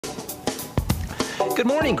Good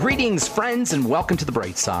morning, greetings, friends, and welcome to The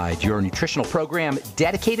Bright Side, your nutritional program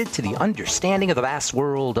dedicated to the understanding of the vast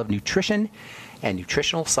world of nutrition and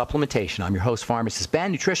nutritional supplementation. I'm your host, Pharmacist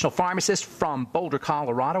Ben, nutritional pharmacist from Boulder,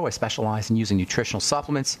 Colorado. I specialize in using nutritional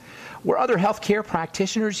supplements where other healthcare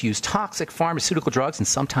practitioners use toxic pharmaceutical drugs and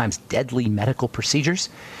sometimes deadly medical procedures.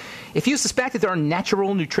 If you suspect that there are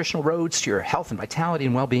natural nutritional roads to your health and vitality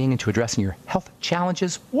and well-being and to addressing your health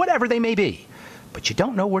challenges, whatever they may be, but you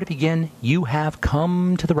don't know where to begin, you have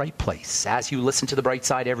come to the right place. As you listen to The Bright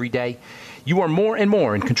Side every day, you are more and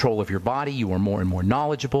more in control of your body, you are more and more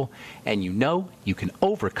knowledgeable, and you know you can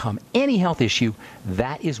overcome any health issue.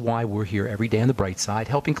 That is why we're here every day on The Bright Side,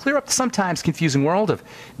 helping clear up the sometimes confusing world of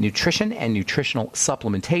nutrition and nutritional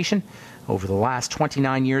supplementation. Over the last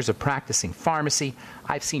 29 years of practicing pharmacy,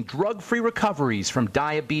 I've seen drug-free recoveries from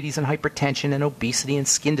diabetes and hypertension and obesity and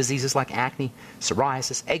skin diseases like acne,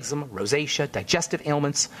 psoriasis, eczema, rosacea, digestive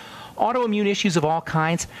ailments, autoimmune issues of all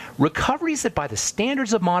kinds, recoveries that by the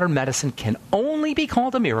standards of modern medicine can only be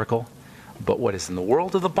called a miracle, but what is in the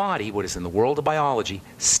world of the body, what is in the world of biology,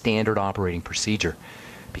 standard operating procedure.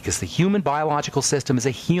 Because the human biological system is a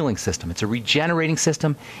healing system. It's a regenerating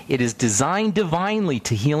system. It is designed divinely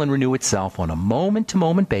to heal and renew itself on a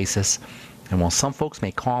moment-to-moment basis. And while some folks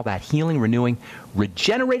may call that healing, renewing,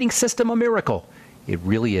 regenerating system a miracle, it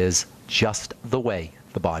really is just the way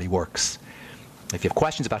the body works. If you have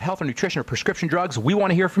questions about health or nutrition or prescription drugs, we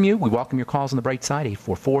want to hear from you. We welcome your calls on The Bright Side.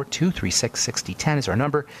 844-236-6010 is our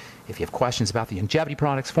number. If you have questions about the longevity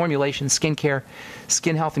products, formulations, skincare,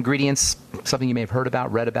 skin health ingredients, something you may have heard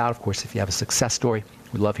about, read about, of course, if you have a success story,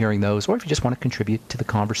 we love hearing those. Or if you just want to contribute to the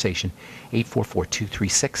conversation,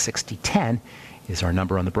 844-236-6010 is our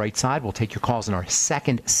number on The Bright Side. We'll take your calls in our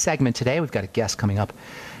second segment today. We've got a guest coming up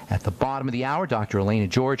at the bottom of the hour, Dr. Elena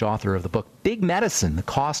George, author of the book Big Medicine, The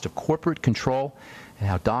Cost of Corporate Control, and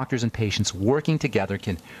how doctors and patients working together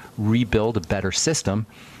can rebuild a better system.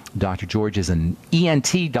 Dr. George is an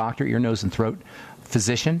ENT doctor, ear, nose, and throat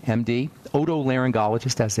physician, MD,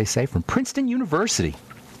 otolaryngologist, as they say, from Princeton University.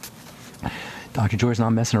 Dr. George is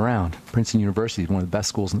not messing around. Princeton University is one of the best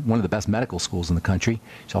schools, one of the best medical schools in the country.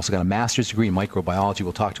 She's also got a master's degree in microbiology.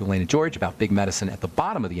 We'll talk to Elena George about Big Medicine at the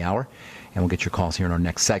bottom of the hour, and we'll get your calls here in our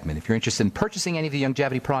next segment. If you're interested in purchasing any of the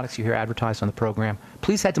longevity products you hear advertised on the program,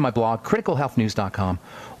 please head to my blog, criticalhealthnews.com,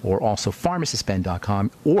 or also pharmacistben.com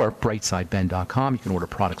or brightsideben.com. You can order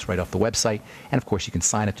products right off the website, and of course you can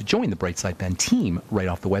sign up to join the Brightside Ben team right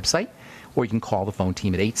off the website, or you can call the phone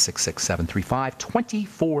team at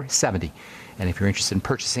 866-735-2470. And if you're interested in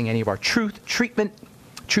purchasing any of our Truth skin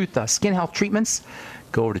health treatments,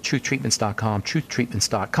 go over to truthtreatments.com,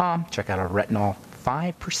 truthtreatments.com. Check out our retinol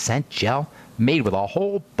 5% gel made with a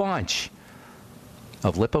whole bunch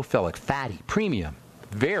of lipophilic, fatty, premium,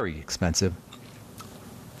 very expensive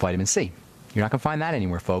vitamin C. You're not going to find that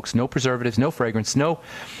anywhere, folks. No preservatives, no fragrance, no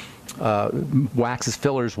waxes,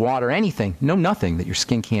 fillers, water, anything. No, nothing that your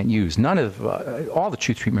skin can't use. None of all the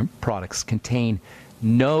Truth Treatment products contain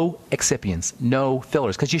no excipients, no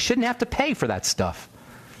fillers, because you shouldn't have to pay for that stuff.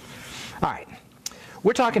 All right.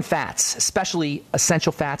 We're talking fats, especially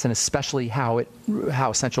essential fats, and especially how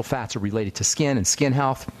essential fats are related to skin and skin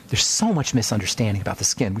health. There's so much misunderstanding about the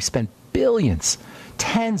skin. We spend billions,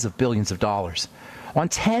 tens of billions of dollars on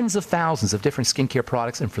tens of thousands of different skincare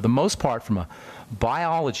products, and for the most part, from a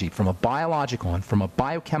biology, from a biological, and from a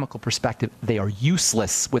biochemical perspective, they are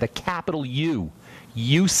useless with a capital U.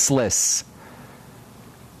 Useless.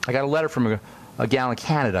 I got a letter from a gal in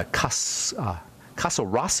Canada, Kaso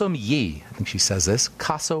Rasom Yi. I think she says this.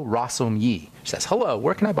 Kaso Rasom Yi. She says, hello,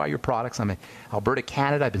 where can I buy your products? I'm in Alberta,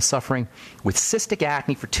 Canada. I've been suffering with cystic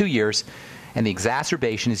acne for 2 years, and the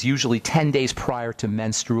exacerbation is usually 10 days prior to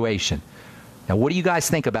menstruation. Now, what do you guys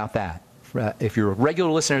think about that? If you're a regular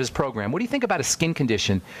listener to this program, what do you think about a skin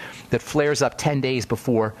condition that flares up 10 days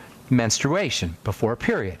before menstruation, before a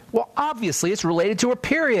period? Well, obviously, it's related to a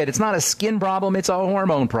period. It's not a skin problem. It's a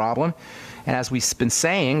hormone problem. And as we've been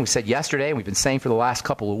saying, we said yesterday, and we've been saying for the last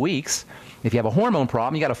couple of weeks, if you have a hormone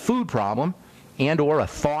problem, you got a food problem and or a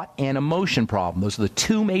thought and emotion problem. Those are the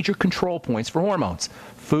two major control points for hormones: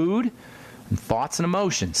 food and thoughts and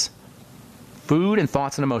emotions. Food and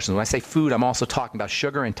thoughts and emotions. When I say food, I'm also talking about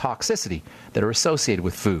sugar and toxicity that are associated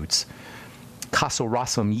with foods. Kaso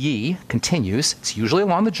Rasom Yi continues. It's usually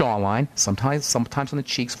along the jawline, sometimes on the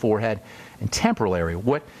cheeks, forehead, and temporal area.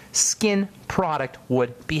 What skin product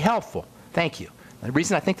would be helpful? Thank you. The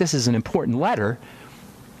reason I think this is an important letter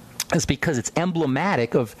is because it's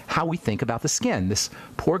emblematic of how we think about the skin. This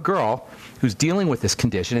poor girl who's dealing with this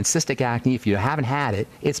condition, and cystic acne, if you haven't had it,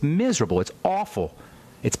 it's miserable. It's awful.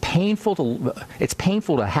 It's painful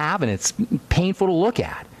to have, and it's painful to look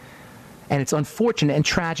at. And it's unfortunate and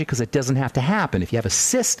tragic because it doesn't have to happen. If you have a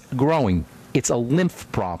cyst growing, it's a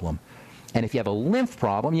lymph problem. And if you have a lymph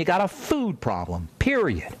problem, you got a food problem,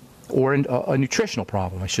 period. Or a nutritional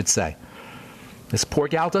problem, I should say. This poor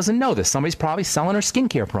gal doesn't know this. Somebody's probably selling her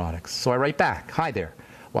skincare products. So I write back, hi there.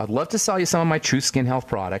 Well, I'd love to sell you some of my True Skin Health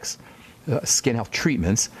products, skin health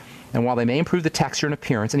treatments. And while they may improve the texture and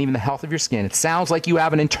appearance and even the health of your skin, it sounds like you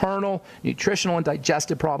have an internal nutritional and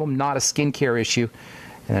digestive problem, not a skincare issue.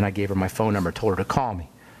 And then I gave her my phone number, told her to call me.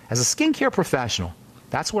 As a skincare professional,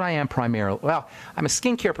 that's what I am primarily. Well, I'm a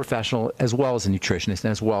skincare professional as well as a nutritionist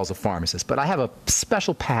and as well as a pharmacist. But I have a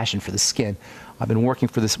special passion for the skin. I've been working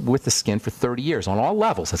with the skin for 30 years on all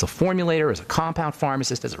levels, as a formulator, as a compound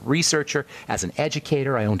pharmacist, as a researcher, as an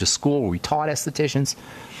educator. I owned a school where we taught estheticians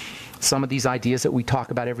some of these ideas that we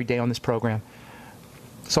talk about every day on this program.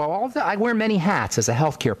 So I wear many hats as a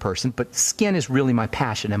healthcare person, but skin is really my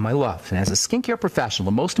passion and my love. And as a skincare professional,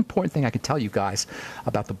 the most important thing I can tell you guys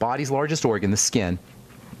about the body's largest organ, the skin,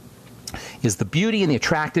 is the beauty and the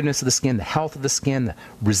attractiveness of the skin, the health of the skin, the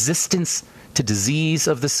resistance to disease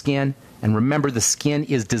of the skin. And remember, the skin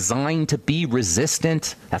is designed to be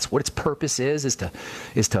resistant. That's what its purpose is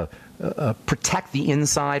to protect the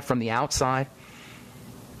inside from the outside.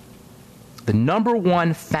 The number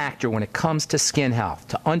one factor when it comes to skin health,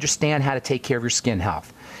 to understand how to take care of your skin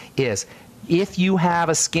health, is if you have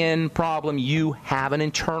a skin problem, you have an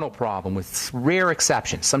internal problem, with rare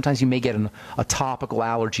exceptions. Sometimes you may get a topical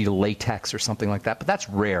allergy to latex or something like that, but that's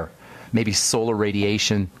rare. Maybe solar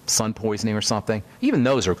radiation, sun poisoning or something. Even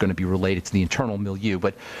those are going to be related to the internal milieu.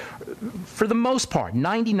 But for the most part,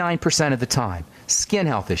 99% of the time, skin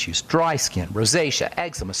health issues, dry skin, rosacea,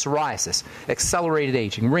 eczema, psoriasis, accelerated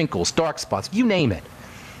aging, wrinkles, dark spots, you name it.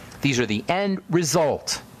 These are the end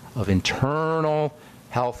result of internal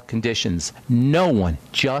health conditions. No one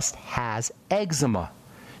just has eczema.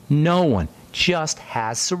 No one just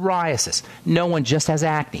has psoriasis. No one just has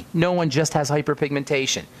acne. No one just has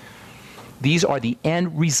hyperpigmentation. These are the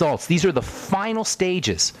end results. These are the final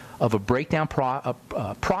stages of a breakdown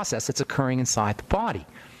process that's occurring inside the body.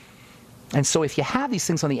 And so if you have these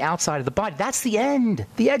things on the outside of the body, that's the end.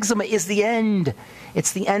 The eczema is the end.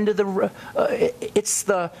 It's the end of it's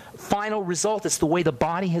the final result. It's the way the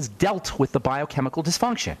body has dealt with the biochemical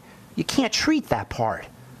dysfunction. You can't treat that part.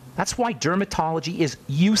 That's why dermatology is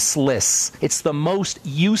useless. It's the most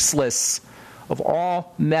useless of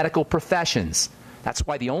all medical professions. That's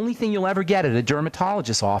why the only thing you'll ever get at a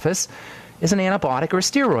dermatologist's office is an antibiotic or a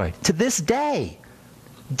steroid. To this day,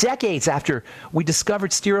 decades after we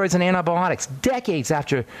discovered steroids and antibiotics, decades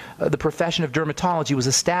after the profession of dermatology was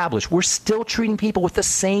established, we're still treating people with the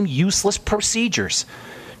same useless procedures.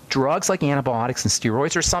 Drugs like antibiotics and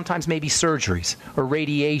steroids, or sometimes maybe surgeries or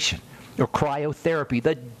radiation or cryotherapy,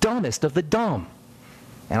 the dumbest of the dumb.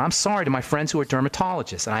 And I'm sorry to my friends who are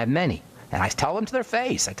dermatologists, and I have many. And I tell them to their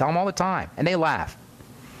face. I tell them all the time. And they laugh.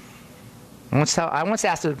 I once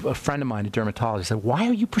asked a friend of mine, a dermatologist, I said, why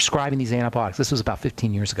are you prescribing these antibiotics? This was about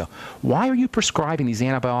 15 years ago. Why are you prescribing these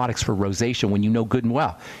antibiotics for rosacea when you know good and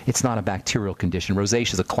well it's not a bacterial condition?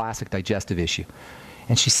 Rosacea is a classic digestive issue.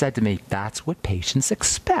 And she said to me, that's what patients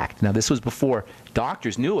expect. Now, this was before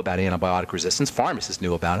doctors knew about antibiotic resistance. Pharmacists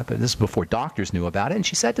knew about it, but this was before doctors knew about it. And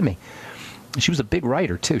she said to me, she was a big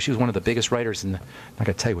writer, too. She was one of the biggest writers in I'm not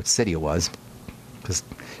going to tell you what city it was, because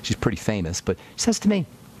she's pretty famous. But she says to me,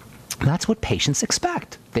 that's what patients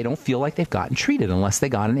expect. They don't feel like they've gotten treated unless they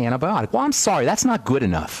got an antibiotic. Well, I'm sorry, that's not good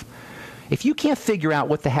enough. If you can't figure out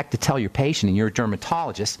what the heck to tell your patient, and you're a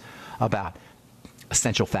dermatologist, about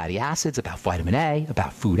essential fatty acids, about vitamin A,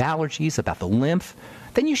 about food allergies, about the lymph,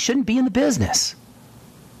 then you shouldn't be in the business.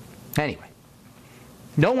 Anyway,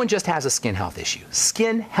 no one just has a skin health issue.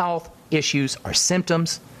 Skin health issues are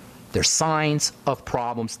symptoms. They're signs of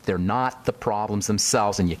problems. They're not the problems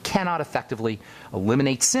themselves, and you cannot effectively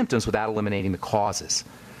eliminate symptoms without eliminating the causes.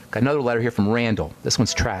 Got another letter here from Randall. This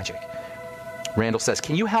one's tragic. Randall says,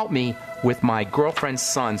 can you help me with my girlfriend's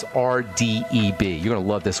son's RDEB? You're going to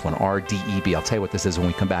love this one, RDEB. I'll tell you what this is when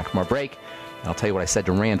we come back from our break. And I'll tell you what I said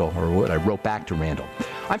to Randall, or what I wrote back to Randall.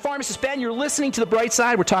 I'm Pharmacist Ben. You're listening to The Bright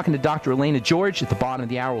Side. We're talking to Dr. Elena George. At the bottom of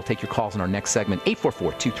the hour, we'll take your calls in our next segment.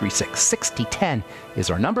 844-236-6010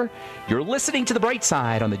 is our number. You're listening to The Bright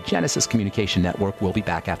Side on the Genesis Communication Network. We'll be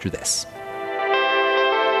back after this.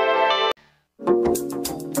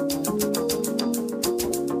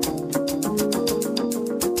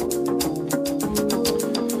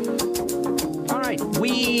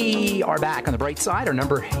 We are back on The Bright Side. Our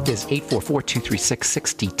number is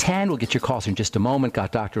 844-236-6010. We'll get your calls in just a moment.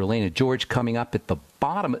 Got Dr. Elena George coming up at the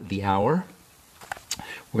bottom of the hour.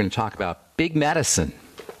 We're going to talk about big medicine.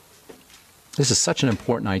 This is such an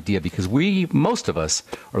important idea because most of us,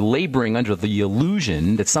 are laboring under the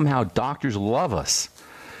illusion that somehow doctors love us,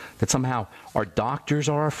 that somehow our doctors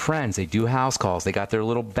are our friends. They do house calls. They got their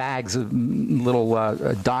little bags,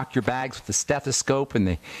 doctor bags with the stethoscope, and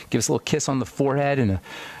they give us a little kiss on the forehead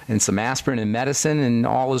and some aspirin and medicine, and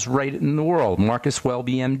all is right in the world. Marcus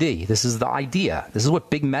Welby, MD. This is the idea. This is what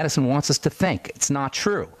big medicine wants us to think. It's not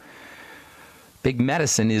true. Big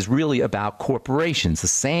medicine is really about corporations, the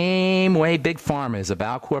same way big pharma is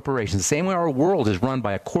about corporations, the same way our world is run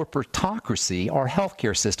by a corporatocracy. Our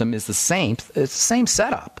healthcare system is the same. It's the same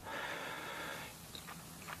setup.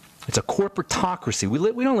 It's a corporatocracy.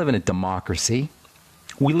 We don't live in a democracy.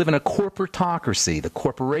 We live in a corporatocracy. The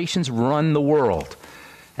corporations run the world.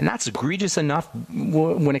 And that's egregious enough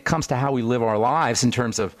when it comes to how we live our lives in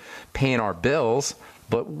terms of paying our bills.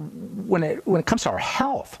 But when it comes to our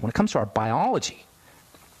health, when it comes to our biology,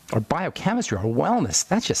 our biochemistry, our wellness,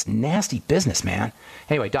 that's just nasty business, man.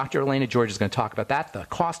 Anyway, Dr. Elena George is going to talk about that, the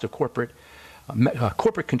cost of corporate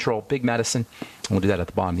control, big medicine. And we'll do that at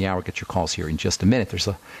the bottom of the hour. Get your calls here in just a minute. There's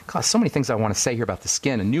so many things I want to say here about the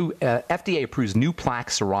skin. A new FDA approves new plaque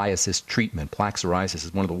psoriasis treatment. Plaque psoriasis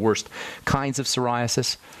is one of the worst kinds of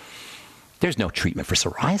psoriasis. There's no treatment for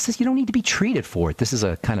psoriasis. You don't need to be treated for it. This is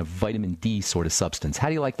a kind of vitamin D sort of substance. How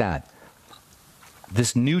do you like that?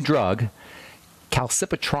 This new drug,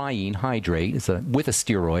 calcipotriene hydrate, with a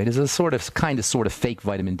steroid, is a sort of fake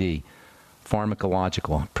vitamin D.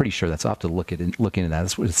 Pharmacological. I'm pretty sure that's. I'll have to look into that.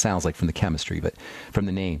 That's what it sounds like from the chemistry, but from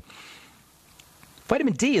the name.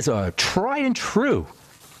 Vitamin D is a tried and true,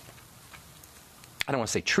 I don't want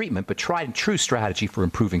to say treatment, but tried and true strategy for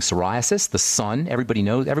improving psoriasis. The sun, everybody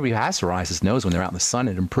knows, everybody who has psoriasis knows when they're out in the sun,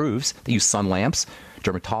 it improves. They use sun lamps.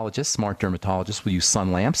 Smart dermatologists will use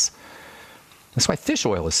sun lamps. That's why fish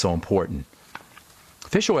oil is so important.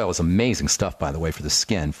 Fish oil is amazing stuff, by the way, for the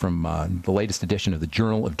skin. From the latest edition of the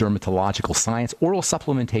Journal of Dermatological Science, oral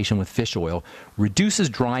supplementation with fish oil reduces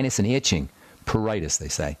dryness and itching. Pruritus, they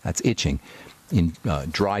say. That's itching in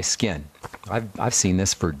dry skin. I've seen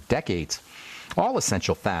this for decades. All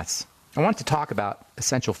essential fats. I want to talk about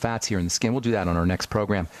essential fats here in the skin. We'll do that on our next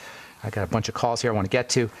program. I got a bunch of calls here I want to get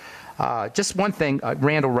to. Just one thing.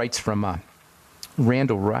 Randall writes from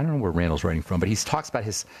Randall. I don't know where Randall's writing from, but he talks about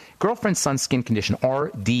his girlfriend's son's skin condition,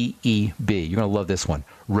 RDEB. You're going to love this one.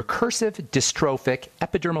 Recursive dystrophic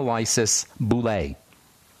epidermolysis bullosa.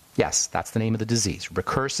 Yes, that's the name of the disease.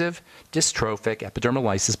 Recursive dystrophic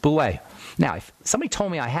epidermolysis bullosa. Now, if somebody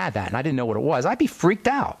told me I had that and I didn't know what it was, I'd be freaked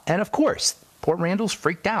out. And of course, poor Randall's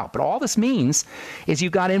freaked out. But all this means is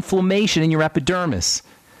you've got inflammation in your epidermis.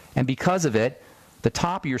 And because of it, the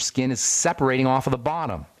top of your skin is separating off of the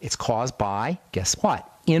bottom. It's caused by, guess what?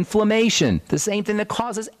 Inflammation. The same thing that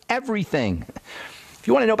causes everything. If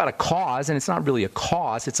you want to know about a cause, and it's not really a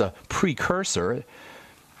cause, it's a precursor.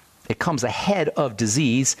 It comes ahead of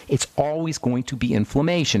disease. It's always going to be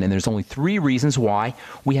inflammation. And there's only 3 reasons why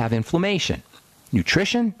we have inflammation.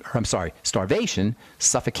 Starvation,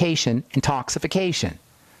 suffocation, and toxification.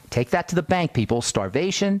 Take that to the bank, people.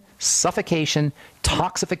 Starvation, suffocation,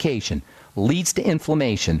 toxification leads to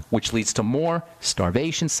inflammation, which leads to more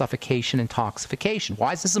starvation, suffocation, and toxification.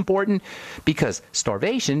 Why is this important? Because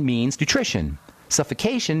starvation means nutrition.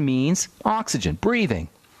 Suffocation means oxygen, breathing.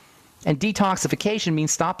 And detoxification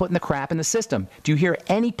means stop putting the crap in the system. Do you hear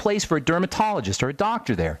any place for a dermatologist or a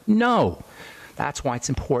doctor there? No. That's why it's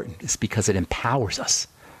important. It's because it empowers us.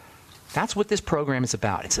 That's what this program is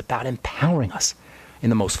about. It's about empowering us in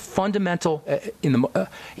the most fundamental,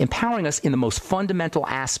 empowering us in the most fundamental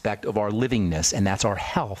aspect of our livingness, and that's our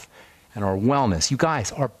health and our wellness. You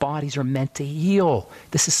guys, our bodies are meant to heal.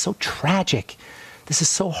 This is so tragic. This is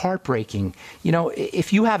so heartbreaking. You know,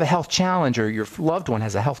 if you have a health challenge or your loved one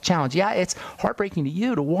has a health challenge, yeah, it's heartbreaking to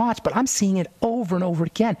you to watch, but I'm seeing it over and over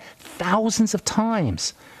again, thousands of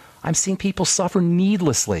times. I'm seeing people suffer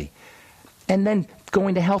needlessly and then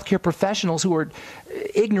going to healthcare professionals who are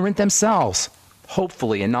ignorant themselves,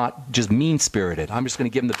 hopefully, and not just mean-spirited. I'm just going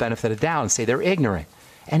to give them the benefit of the doubt and say they're ignorant.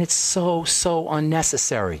 And it's so, so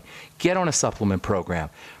unnecessary. Get on a supplement program.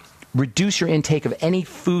 Reduce your intake of any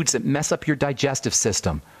foods that mess up your digestive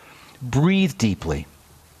system. Breathe deeply.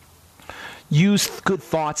 Use good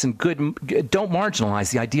thoughts and don't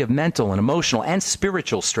marginalize the idea of mental and emotional and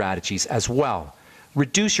spiritual strategies as well.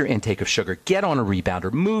 Reduce your intake of sugar. Get on a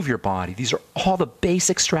rebounder. Move your body. These are all the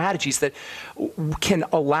basic strategies that can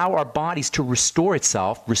allow our bodies to restore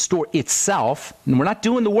itself. And we're not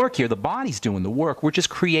doing the work here. The body's doing the work. We're just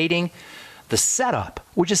creating the setup.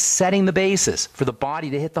 We're just setting the basis for the body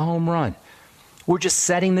to hit the home run. We're just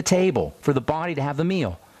setting the table for the body to have the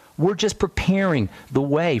meal. We're just preparing the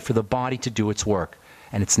way for the body to do its work.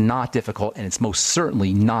 and it's not difficult, and it's most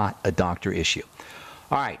certainly not a doctor issue.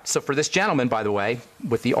 All right, so for this gentleman, by the way,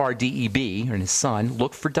 with the RDEB, and his son,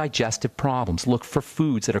 look for digestive problems. Look for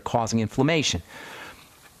foods that are causing inflammation.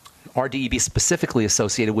 RDEB is specifically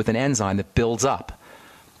associated with an enzyme that builds up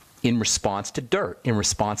in response to dirt, in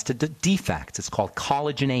response to defects. It's called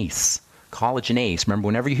collagenase. Collagenase. Remember,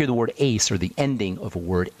 whenever you hear the word ACE or the ending of a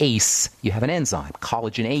word ACE, you have an enzyme.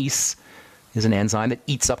 Collagenase is an enzyme that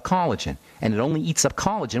eats up collagen, and it only eats up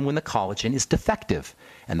collagen when the collagen is defective.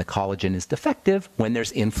 And the collagen is defective when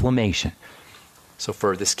there's inflammation. So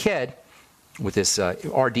for this kid with this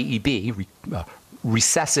RDEB,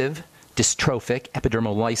 recessive dystrophic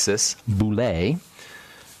epidermolysis bullosa,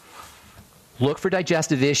 look for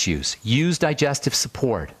digestive issues. Use digestive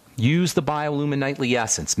support. Use the Biolumin Nightly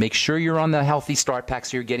Essence. Make sure you're on the Healthy Start Pack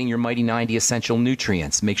so you're getting your Mighty 90 essential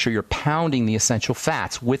nutrients. Make sure you're pounding the essential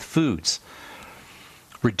fats with foods.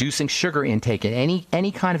 Reducing sugar intake in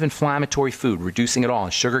any kind of inflammatory food, reducing it all,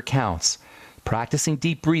 and sugar counts. Practicing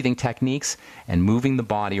deep breathing techniques and moving the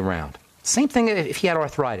body around. Same thing if he had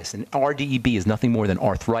arthritis, and RDEB is nothing more than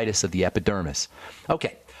arthritis of the epidermis.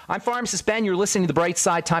 Okay, I'm Pharmacist Ben. You're listening to The Bright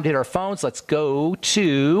Side. Time to hit our phones. Let's go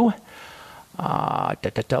to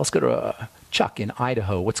Chuck in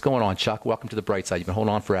Idaho. What's going on, Chuck? Welcome to The Bright Side. You've been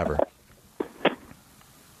holding on forever.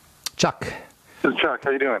 Chuck. This is Chuck.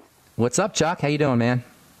 How you doing? What's up, Chuck? How you doing, man?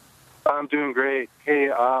 I'm doing great. Hey,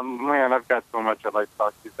 man, I've got so much I'd like to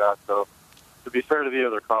talk to you about. So, to be fair to the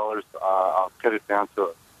other callers, I'll cut it down to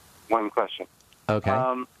one question. Okay.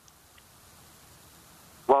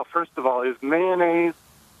 Well, first of all, is mayonnaise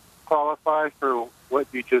qualify for what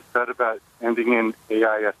you just said about ending in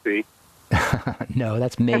AISE? No,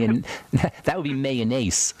 that's that would be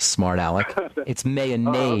mayonnaise, smart Alec. It's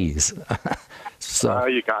mayonnaise. So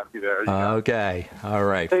you got me there. Okay. All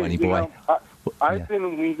right, funny boy. I've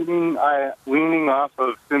been weaning off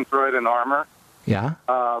of Synthroid and Armor. Yeah?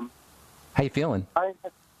 How you feeling?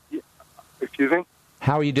 Excuse me?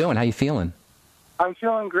 How are you doing? How you feeling? I'm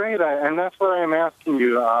feeling great, and that's what I'm asking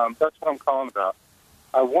you. That's what I'm calling about.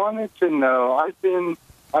 I wanted to know,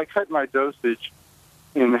 I cut my dosage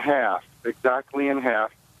in half, exactly in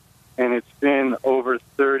half, and it's been over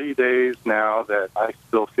 30 days now that I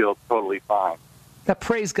still feel totally fine. Now,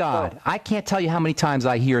 praise God. I can't tell you how many times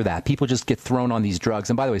I hear that. People just get thrown on these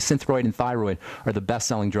drugs. And by the way, Synthroid and Thyroid are the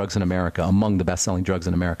best-selling drugs in America, among the best-selling drugs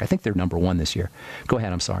in America. I think they're #1 this year. Go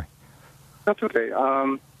ahead. I'm sorry. That's okay.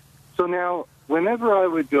 So now, whenever I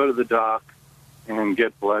would go to the doc and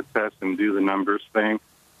get blood tests and do the numbers thing,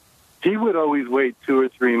 he would always wait 2 or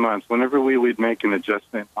 3 months whenever we would make an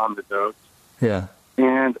adjustment on the dose. Yeah.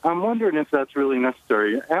 And I'm wondering if that's really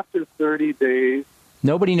necessary. After 30 days...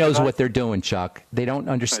 Nobody knows what they're doing, Chuck. They don't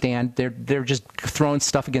understand. They're just throwing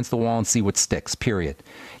stuff against the wall and see what sticks, period.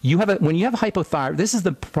 When you have hypothyroid, this is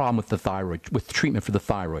the problem with the thyroid, with treatment for the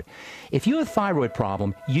thyroid. If you have a thyroid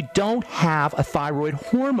problem, you don't have a thyroid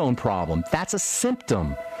hormone problem. That's a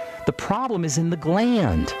symptom. The problem is in the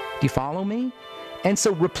gland. Do you follow me? And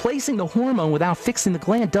so replacing the hormone without fixing the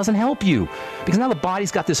gland doesn't help you, because now the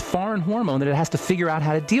body's got this foreign hormone that it has to figure out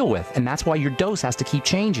how to deal with, and that's why your dose has to keep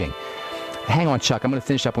changing. Hang on, Chuck. I'm going to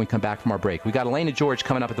finish up when we come back from our break. We got Elena George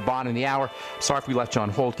coming up at the bottom of the hour. Sorry if we left you on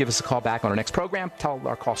hold. Give us a call back on our next program. Tell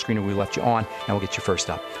our call screener we left you on, and we'll get you first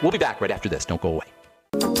up. We'll be back right after this. Don't go away.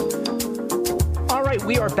 All right,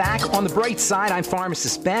 we are back on The Bright Side. I'm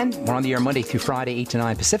Pharmacist Ben. We're on the air Monday through Friday, 8 to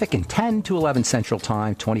 9 Pacific, and 10 to 11 Central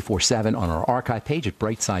Time, 24/7 on our archive page at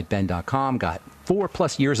brightsideben.com. Got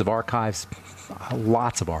 4+ years of archives.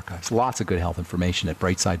 Lots of archives, lots of good health information at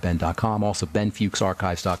brightsideben.com, also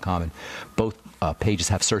benfuchsarchives.com, and both pages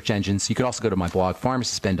have search engines. You can also go to my blog,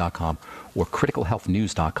 pharmacistben.com, or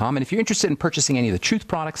criticalhealthnews.com. And if you're interested in purchasing any of the Truth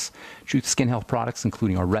products, Truth Skin Health products,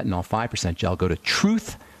 including our retinol 5% gel, go to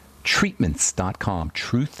truthtreatments.com,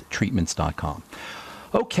 truthtreatments.com.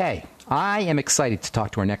 Okay, I am excited to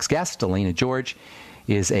talk to our next guest. Elena George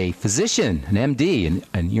is a physician, an MD,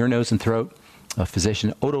 an ear, nose, and throat a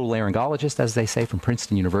physician, otolaryngologist, as they say, from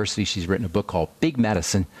Princeton University. She's written a book called Big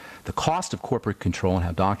Medicine, The Cost of Corporate Control and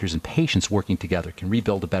How Doctors and Patients Working Together Can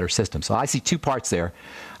Rebuild a Better System. So I see two parts there.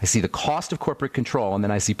 I see the cost of corporate control, and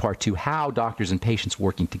then I see part two, how doctors and patients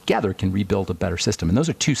working together can rebuild a better system. And those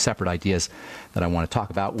are two separate ideas that I want to talk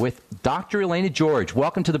about with Dr. Elena George.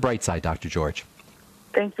 Welcome to The Bright Side, Dr. George.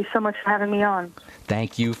 Thank you so much for having me on.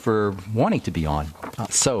 Thank you for wanting to be on.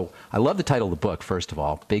 So I love the title of the book, first of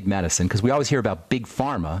all, Big Medicine, because we always hear about big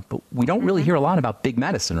pharma, but we don't really hear a lot about big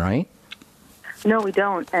medicine, right? No, we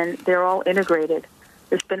don't, and they're all integrated.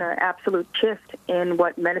 There's been an absolute shift in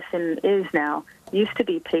what medicine is now. It used to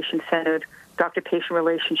be patient-centered, doctor-patient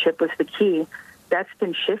relationship was the key, that's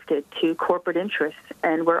been shifted to corporate interests,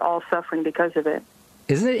 and we're all suffering because of it.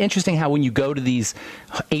 Isn't it interesting how when you go to these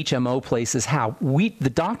HMO places, how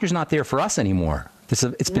the doctor's not there for us anymore?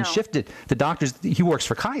 It's been shifted. The doctor's, he works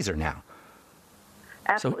for Kaiser now.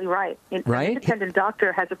 Absolutely right. Right? An independent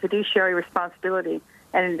doctor has a fiduciary responsibility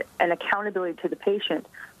and an accountability to the patient.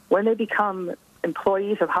 When they become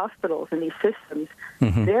employees of hospitals and these systems,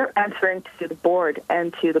 they're answering to the board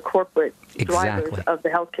and to the corporate drivers of the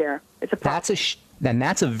healthcare. It's a problem.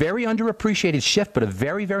 That's a very underappreciated shift, but a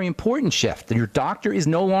very, very important shift. Your doctor is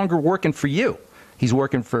no longer working for you. He's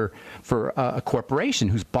working for a corporation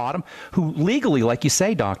who legally, like you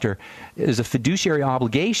say, doctor, is a fiduciary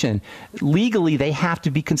obligation. Legally, they have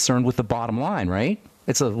to be concerned with the bottom line, right?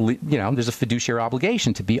 There's a fiduciary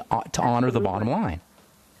obligation to honor the bottom line.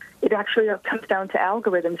 It actually comes down to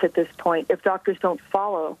algorithms at this point. If doctors don't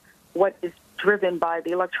follow what is driven by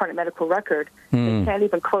the electronic medical record, they can't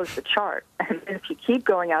even close the chart. And if you keep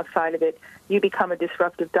going outside of it, you become a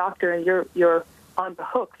disruptive doctor, and you're on the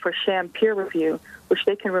hook for sham peer review, which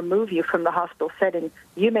they can remove you from the hospital setting.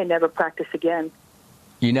 You may never practice again.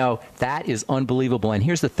 You know, that is unbelievable. And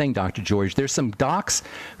here's the thing, Dr. George. There's some docs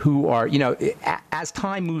who are, as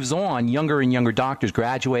time moves on, younger and younger doctors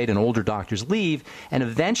graduate and older doctors leave. And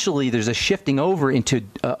eventually there's a shifting over into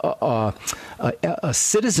a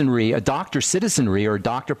citizenry, a doctor citizenry or a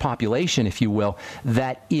doctor population, if you will,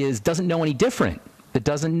 that doesn't know any different. That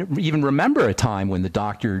doesn't even remember a time when the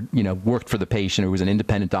doctor, worked for the patient, or was an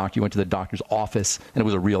independent doctor. You went to the doctor's office, and it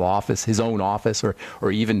was a real office, his own office, or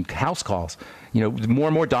even house calls. More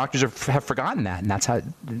and more doctors have forgotten that, and that's how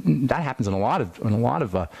that happens in a lot of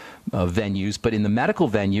venues. But in the medical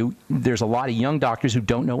venue, there's a lot of young doctors who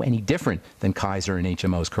don't know any different than Kaiser and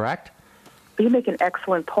HMOs. Correct? You make an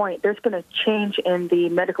excellent point. There's been a change in the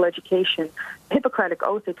medical education. The Hippocratic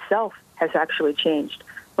Oath itself has actually changed.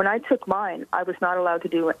 When I took mine, I was not allowed to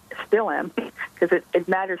do, still am, because it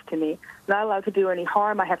matters to me, not allowed to do any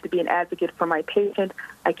harm. I have to be an advocate for my patient.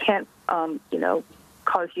 I can't,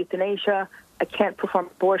 cause euthanasia. I can't perform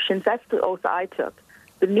abortions. That's the oath I took.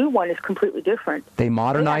 The new one is completely different. They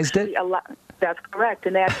modernized it? That's correct.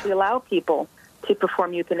 And they actually allow people to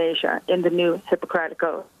perform euthanasia in the new Hippocratic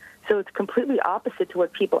Oath. So it's completely opposite to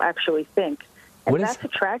what people actually think. And that's a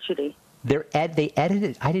tragedy. They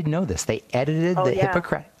edited. I didn't know this. They edited the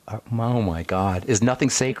Hippocratic. Oh my God! Is nothing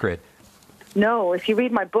sacred? No. If you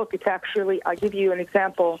read my book, it's actually. I'll give you an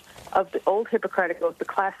example of the old Hippocratic Oath, the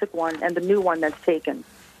classic one, and the new one that's taken.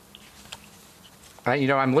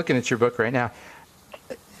 I'm looking at your book right now.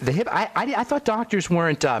 I thought doctors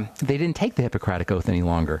weren't. They didn't take the Hippocratic Oath any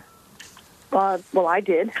longer. Well, I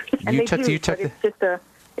did. And you took the.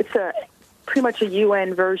 It's pretty much a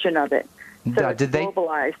UN version of it. So it's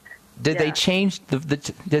globalized. Did they change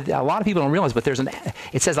a lot of people don't realize, but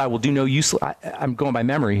it says, I will do no useless, I'm going by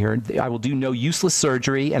memory here, I will do no useless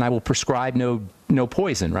surgery, and I will prescribe no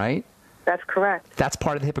poison, right? That's correct. That's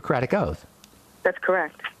part of the Hippocratic Oath. That's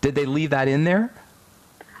correct. Did they leave that in there?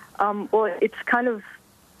 Well, it's kind of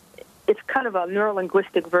a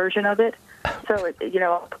neurolinguistic version of it. So,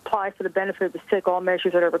 apply for the benefit of the sick all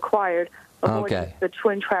measures that are required, avoid the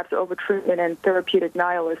twin traps of over-treatment and therapeutic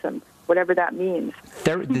nihilism, whatever that means.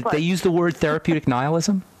 Did they use the word therapeutic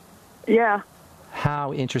nihilism? Yeah.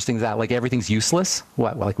 How interesting is that? Like everything's useless?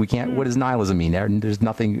 What? Like we can't? What does nihilism mean? There's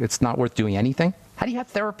nothing. It's not worth doing anything. How do you have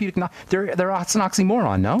therapeutic? It's an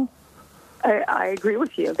oxymoron, no? I agree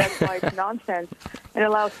with you. That's why it's nonsense. It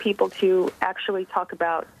allows people to actually talk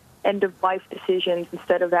about end-of-life decisions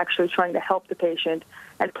instead of actually trying to help the patient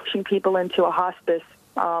and pushing people into a hospice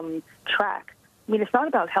track. I mean, it's not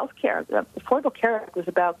about health care. The Affordable Care Act was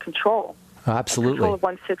about control. Absolutely. Control of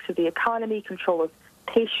 1/6 of the economy, control of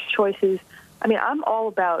patient choices. I mean, I'm all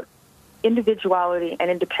about individuality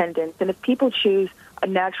and independence. And if people choose a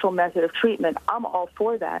natural method of treatment, I'm all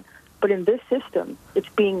for that. But in this system, it's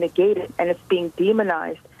being negated and it's being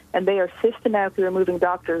demonized. And they are systematically removing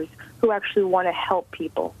doctors who actually want to help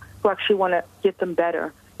people, who actually want to get them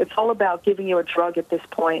better. It's all about giving you a drug at this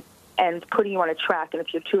point and putting you on a track. And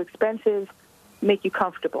if you're too expensive, make you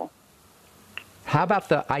comfortable. How about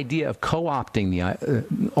the idea of co-opting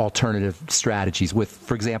the alternative strategies with,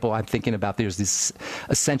 for example, I'm thinking about there's these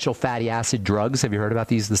essential fatty acid drugs. Have you heard about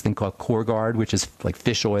these? This thing called CoreGuard, which is like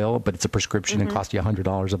fish oil, but it's a prescription and costs you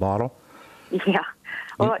 $100 a bottle. Yeah.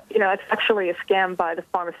 Well, it's actually a scam by the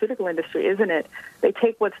pharmaceutical industry, isn't it? They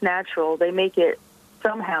take what's natural, they make it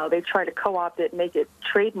somehow, they try to co-opt it, make it,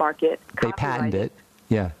 trademark it, they patent it.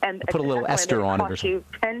 Yeah. And put a little ester on it or something.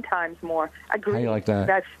 Cost you 10 times more. I agree. How do you like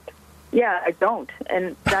that? I don't.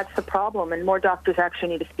 And that's the problem. And more doctors actually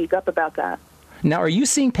need to speak up about that. Now, are you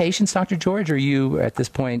seeing patients, Dr. George, or are you, at this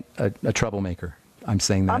point, a troublemaker? I'm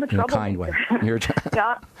saying that in a kind way.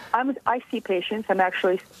 Yeah, I see patients. I'm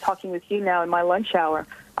actually talking with you now in my lunch hour.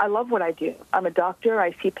 I love what I do. I'm a doctor.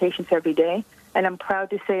 I see patients every day, and I'm proud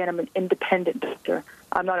to say I'm an independent doctor.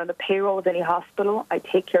 I'm not on the payroll of any hospital. I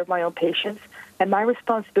take care of my own patients, and my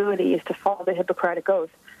responsibility is to follow the Hippocratic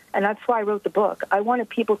Oath. And that's why I wrote the book. I wanted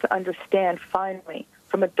people to understand, finally,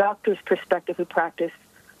 from a doctor's perspective who practice,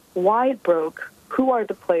 why it broke, who are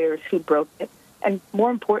the players who broke it, and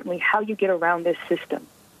more importantly, how you get around this system.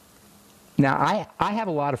 Now, I have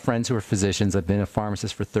a lot of friends who are physicians. I've been a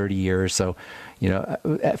pharmacist for 30 years. So,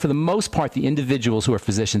 for the most part, the individuals who are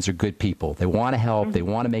physicians are good people. They want to help. Mm-hmm. They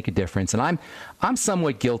want to make a difference. And I'm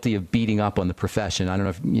somewhat guilty of beating up on the profession. I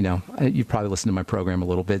don't know if, you've probably listened to my program a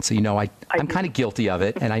little bit. So, I'm kind of guilty of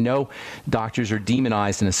it. And I know doctors are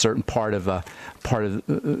demonized in a certain part of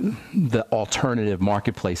the alternative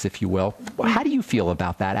marketplace, if you will. How do you feel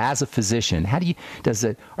about that as a physician? Are you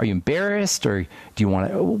embarrassed, or do you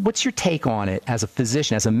want to, what's your take on it as a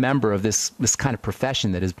physician, as a member of this kind of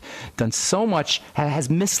profession that has done so much, has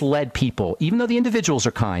misled people, even though the individuals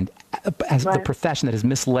are kind, as the profession that has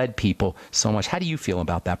misled people so much? How do you feel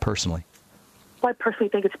about that personally? Well, I personally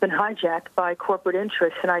think it's been hijacked by corporate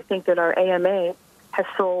interests, and I think that our AMA has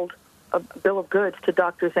sold a bill of goods to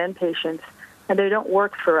doctors and patients, and they don't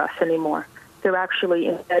work for us anymore. They're actually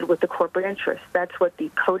in bed with the corporate interests. That's what the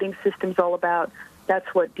coding system's all about.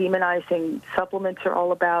 That's what demonizing supplements are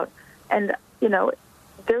all about. And,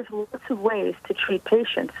 there's lots of ways to treat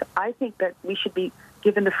patients. I think that we should be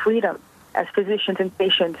given the freedom as physicians and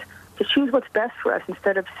patients to choose what's best for us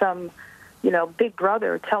instead of some, big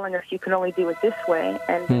brother telling us you can only do it this way,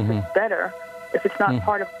 and if it's better, if it's not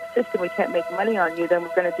part of the system, we can't make money on you, then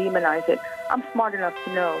we're going to demonize it. I'm smart enough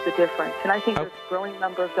to know the difference, and I think there's a growing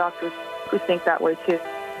number of doctors who think that way too.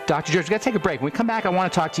 Dr. George, we've got to take a break. When we come back, I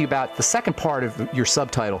want to talk to you about the second part of your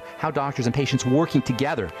subtitle, How Doctors and Patients Working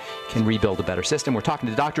Together Can Rebuild a Better System. We're talking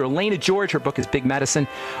to Dr. Elena George. Her book is Big Medicine.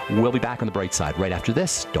 We'll be back on the bright side right after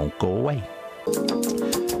this. Don't go away.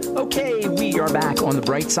 Okay, we are back on the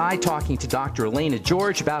bright side talking to Dr. Elena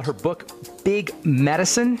George about her book, Big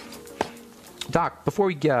Medicine. Doc,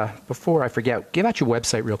 before I forget, give out your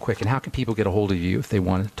website real quick, and how can people get a hold of you if they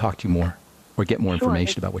want to talk to you more or get more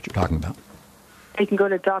information about what you're talking about? You can go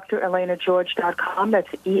to drelenageorge.com. That's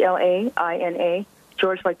ELAINA,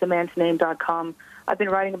 George like the man's name.com. I've been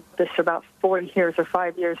writing about this for about 4 years or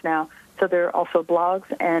 5 years now. So there are also blogs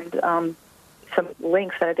and some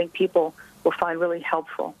links that I think people will find really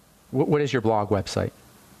helpful. What is your blog website?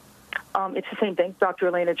 It's the same thing,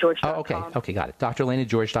 drelenageorge.com. Oh, okay, got it.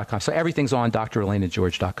 drelenageorge.com. So everything's on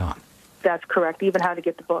drelenageorge.com. That's correct, even how to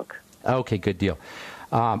get the book. Okay, good deal.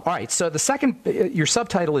 All right, so the second, your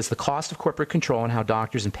subtitle is The Cost of Corporate Control and How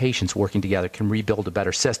Doctors and Patients Working Together Can Rebuild a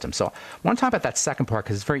Better System. So I want to talk about that second part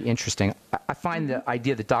because it's very interesting. I find the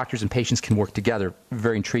idea that doctors and patients can work together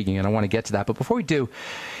very intriguing, and I want to get to that. But before we do,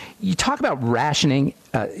 you talk about rationing,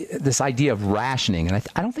 this idea of rationing, and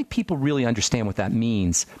I don't think people really understand what that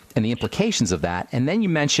means and the implications of that. And then you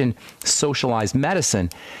mention socialized medicine.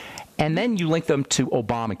 And then you link them to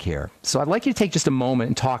Obamacare. So I'd like you to take just a moment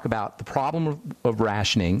and talk about the problem of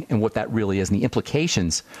rationing and what that really is and the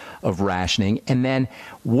implications of rationing, and then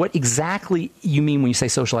what exactly you mean when you say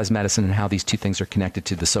socialized medicine and how these two things are connected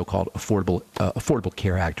to the so-called Affordable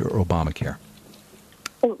Care Act or Obamacare.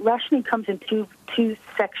 Well, rationing comes in two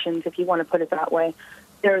sections, if you want to put it that way.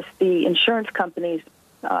 There's the insurance company's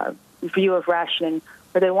view of rationing,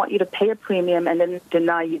 where they want you to pay a premium and then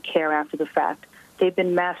deny you care after the fact. They've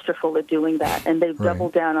been masterful at doing that, and they've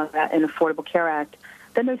doubled down on that in the Affordable Care Act.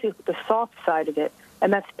 Then there's the soft side of it,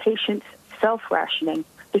 and that's patients self-rationing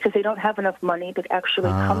because they don't have enough money to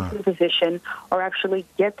actually come to the physician or actually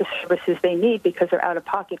get the services they need because their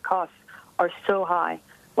out-of-pocket costs are so high.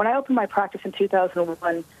 When I opened my practice in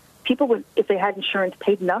 2001, people would, if they had insurance,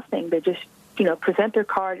 paid nothing. They just, present their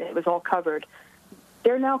card and it was all covered.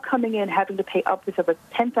 They're now coming in having to pay upwards of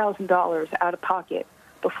 $10,000 out of pocket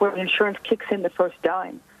before the insurance kicks in the first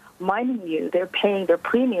dime. Mind you, they're paying their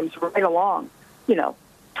premiums right along, $12,000,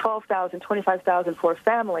 $25,000 for a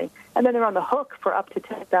family, and then they're on the hook for up to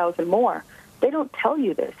 $10,000 more. They don't tell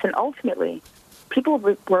you this, and ultimately, people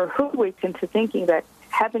were hoodwinked into thinking that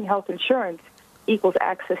having health insurance equals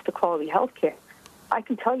access to quality health care. I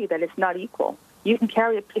can tell you that it's not equal. You can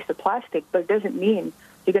carry a piece of plastic, but it doesn't mean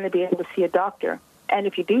you're going to be able to see a doctor. And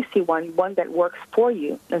if you do see one that works for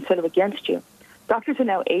you instead of against you. Doctors are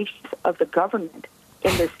now agents of the government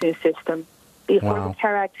in this new system. The Affordable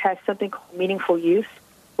Care Act has something called meaningful use,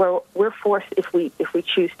 where we're forced, if we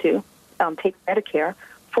choose to, take Medicare,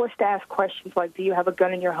 forced to ask questions like, do you have a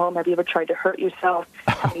gun in your home? Have you ever tried to hurt yourself?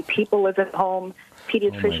 How many people live at home?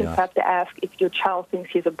 Pediatricians have to ask if your child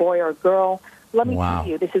thinks he's a boy or a girl. Let me tell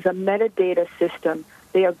you, this is a metadata system.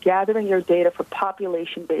 They are gathering your data for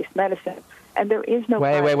population-based medicine. And there is no...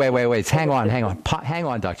 Wait. Hang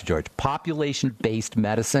on, Dr. George. Population-based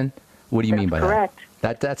medicine? What do you mean by correct.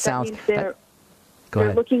 that? That sounds... That means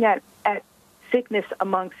they're looking at sickness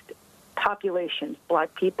amongst populations,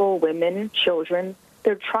 black people, women, children.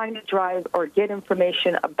 They're trying to drive or get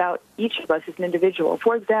information about each of us as an individual.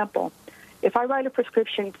 For example, if I write a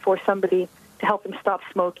prescription for somebody to help them stop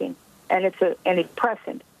smoking, and it's an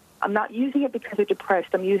antidepressant, I'm not using it because they're depressed.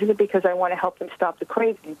 I'm using it because I want to help them stop the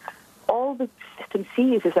craving. All the system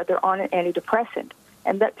sees is that they're on an antidepressant.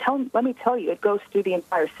 And let me tell you, it goes through the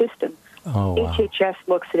entire system. Oh, wow. HHS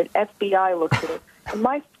looks at it. FBI looks at it. And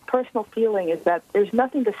my personal feeling is that there's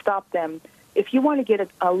nothing to stop them. If you want to get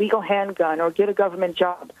a legal handgun or get a government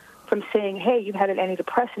job from saying, hey, you've had an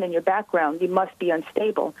antidepressant in your background, you must be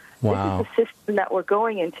unstable. Wow. This is the system that we're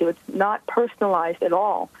going into. It's not personalized at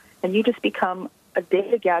all. And you just become a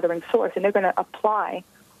data-gathering source, and they're going to apply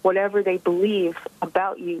whatever they believe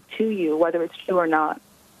about you to you, whether it's true or not.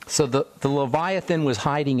 So the Leviathan was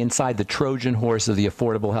hiding inside the Trojan horse of the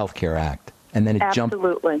Affordable Health Care Act, and then it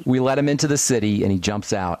Absolutely. jumped. We let him into the city, and he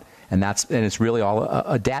jumps out, and it's really all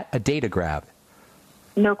a data grab.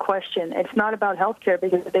 No question. It's not about health care,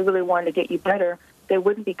 because if they really wanted to get you better, they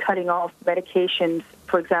wouldn't be cutting off medications.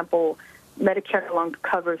 For example, Medicare no longer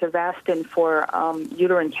covers Avastin for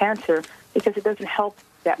uterine cancer because it doesn't help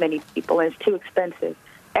that many people, and it's too expensive.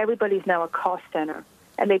 Everybody's now a cost center.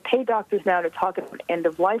 And they pay doctors now to talk about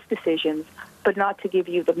end-of-life decisions, but not to give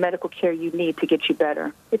you the medical care you need to get you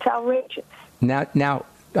better. It's outrageous. Now, I'm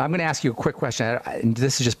going to ask you a quick question. And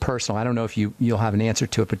this is just personal. I don't know if you'll have an answer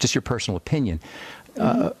to it, but just your personal opinion.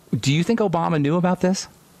 Do you think Obama knew about this?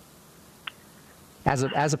 As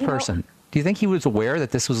a person, do you think he was aware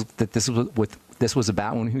that this was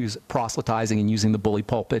about when he was proselytizing and using the bully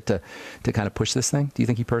pulpit to kind of push this thing? Do you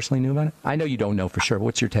think he personally knew about it? I know you don't know for sure.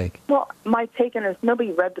 What's your take? Well, my take on it is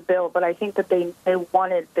nobody read the bill, but I think that they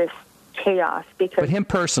wanted this chaos because. But him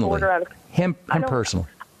personally, him personally.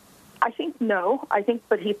 I think no.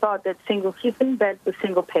 But he thought that he's in bed with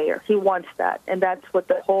single payer. He wants that, and that's what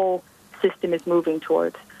the whole system is moving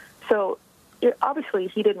towards. So obviously,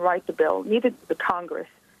 he didn't write the bill. Neither did the Congress.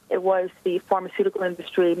 It was the pharmaceutical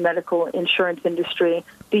industry, medical insurance industry.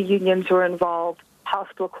 The unions were involved.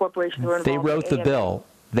 Hospital corporations were involved. They wrote the bill.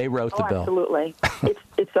 They wrote the bill. Absolutely.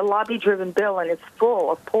 It's a lobby-driven bill, and it's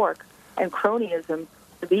full of pork and cronyism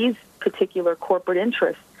for these particular corporate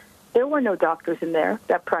interests. There were no doctors in there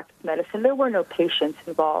that practiced medicine. There were no patients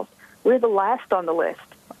involved. We're the last on the list.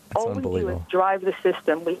 That's All we do is drive the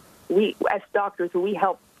system. We as doctors, we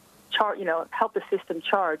help the system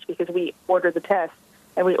charge because we order the tests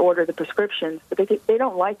and we order the prescriptions, but they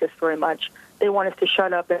don't like us very much. They want us to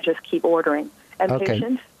shut up and just keep ordering. And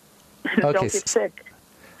patients don't get sick.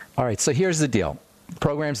 All right, so here's the deal.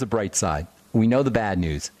 Program's the bright side. We know the bad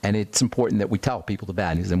news, and it's important that we tell people the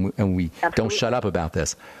bad news, and we don't shut up about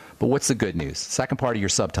this. But what's the good news? Second part of your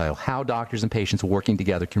subtitle, how doctors and patients working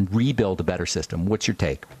together can rebuild a better system. What's your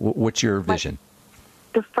take? What's your vision?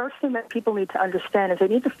 The first thing that people need to understand is they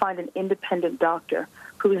need to find an independent doctor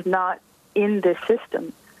who is not in this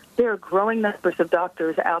system. There are growing numbers of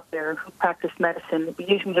doctors out there who practice medicine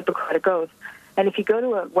using Hippocratic Oath. And if you go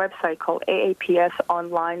to a website called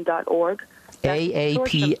aapsonline.org.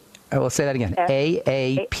 I'll say that again.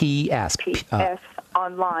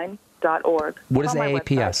 aapsonline.org. What is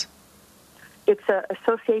AAPS? It's an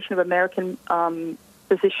Association of American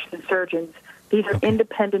Physicians and Surgeons. These are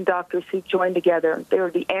independent doctors who join together. They're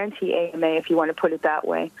the anti-AMA, if you want to put it that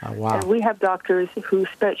way. Oh, wow. And we have doctors who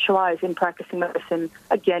specialize in practicing medicine,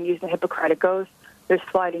 again, using the Hippocratic Oath. There's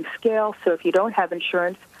sliding scale, so if you don't have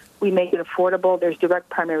insurance, we make it affordable. There's direct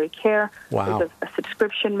primary care. Wow. There's a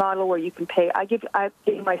subscription model where you can pay. I give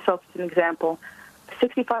myself as an example.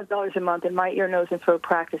 $65 a month in my ear, nose, and throat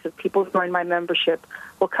practice, if people join my membership,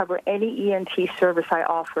 will cover any ENT service I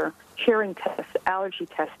offer, hearing tests, allergy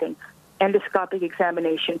testing, endoscopic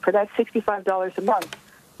examination for that $65 a month.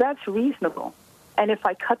 That's reasonable. And if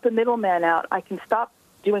I cut the middleman out, I can stop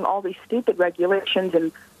doing all these stupid regulations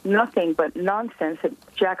and nothing but nonsense that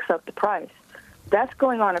jacks up the price. That's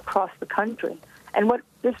going on across the country. And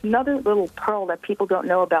there's another little pearl that people don't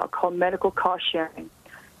know about called medical cost sharing.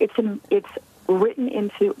 It's written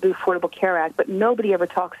into the Affordable Care Act, but nobody ever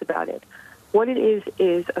talks about it. What it is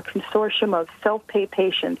a consortium of self-pay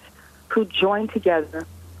patients who join together,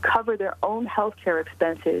 cover their own health care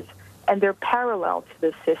expenses, and they're parallel to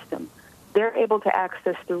this system. They're able to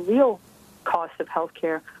access the real costs of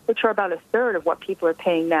healthcare, which are about a third of what people are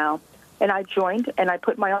paying now. And I joined, and I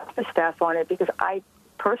put my office staff on it because I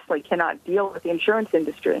personally cannot deal with the insurance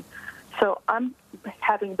industry. So I'm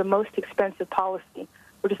having the most expensive policy,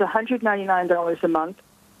 which is $199 a month.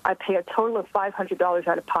 I pay a total of $500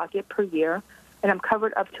 out of pocket per year, and I'm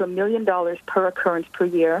covered up to $1 million per occurrence per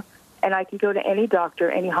year, and I can go to any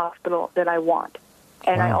doctor, any hospital that I want.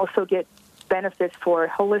 And I also get benefits for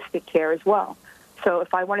holistic care as well. So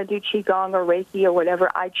if I want to do Qigong or Reiki or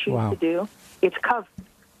whatever I choose to do, it's covered.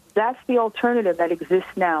 That's the alternative that exists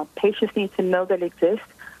now. Patients need to know that it exists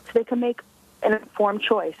so they can make an informed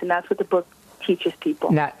choice, and that's what the book teaches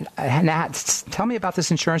people. Now, tell me about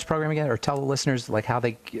this insurance program again, or tell the listeners like how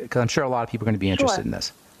they, because I'm sure a lot of people are going to be interested in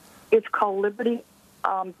this. It's called Liberty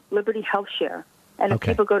Health Share. And if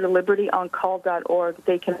people go to libertyoncall.org,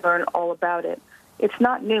 they can learn all about it. It's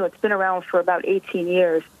not new. It's been around for about 18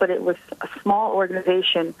 years, but it was a small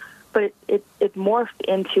organization. But it morphed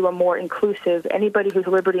into a more inclusive, anybody who's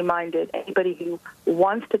liberty-minded, anybody who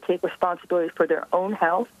wants to take responsibility for their own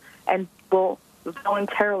health and will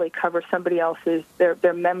voluntarily cover somebody else's,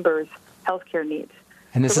 their members' healthcare needs.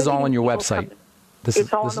 And this is all on your website?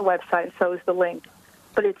 It's all on the website, so is the link.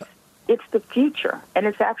 But it's the future, and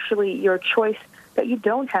it's actually your choice that you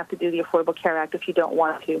don't have to do the Affordable Care Act if you don't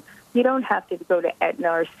want to. You don't have to go to Aetna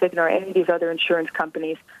or Cigna or any of these other insurance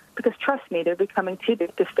companies because, trust me, they're becoming too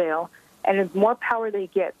big to fail. And the more power they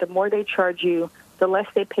get, the more they charge you, the less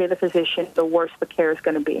they pay the physician, the worse the care is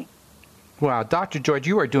going to be. Wow. Dr. George,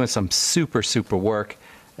 you are doing some super, super work.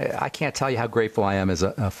 I can't tell you how grateful I am as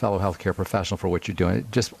a fellow healthcare professional for what you're doing.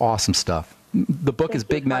 Just awesome stuff. The book is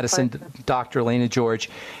Big Medicine, Dr. Elena George,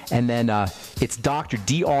 and then it's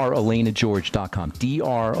drelenageorge.com,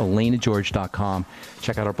 drelenageorge.com.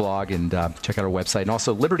 Check out our blog and check out our website. And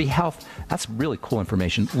also Liberty Health, that's really cool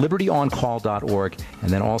information, libertyoncall.org, and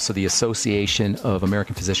then also the Association of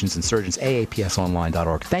American Physicians and Surgeons,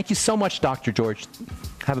 aapsonline.org. Thank you so much, Dr. George.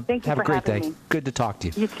 Have a great day. Me. Good to talk to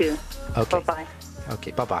you. You too. Okay. Bye-bye.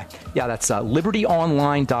 Okay, bye-bye. Yeah, that's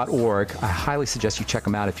libertyonline.org. I highly suggest you check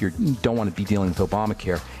them out if you don't want to be dealing with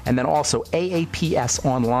Obamacare. And then also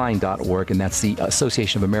aapsonline.org, and that's the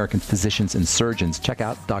Association of American Physicians and Surgeons. Check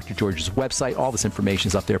out Dr. George's website. All this information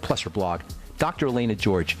is up there, plus her blog,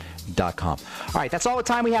 drelenageorge.com. All right, that's all the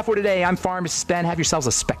time we have for today. I'm Pharmacist Ben. Have yourselves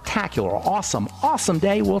a spectacular, awesome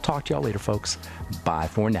day. We'll talk to y'all later, folks. Bye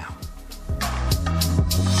for now.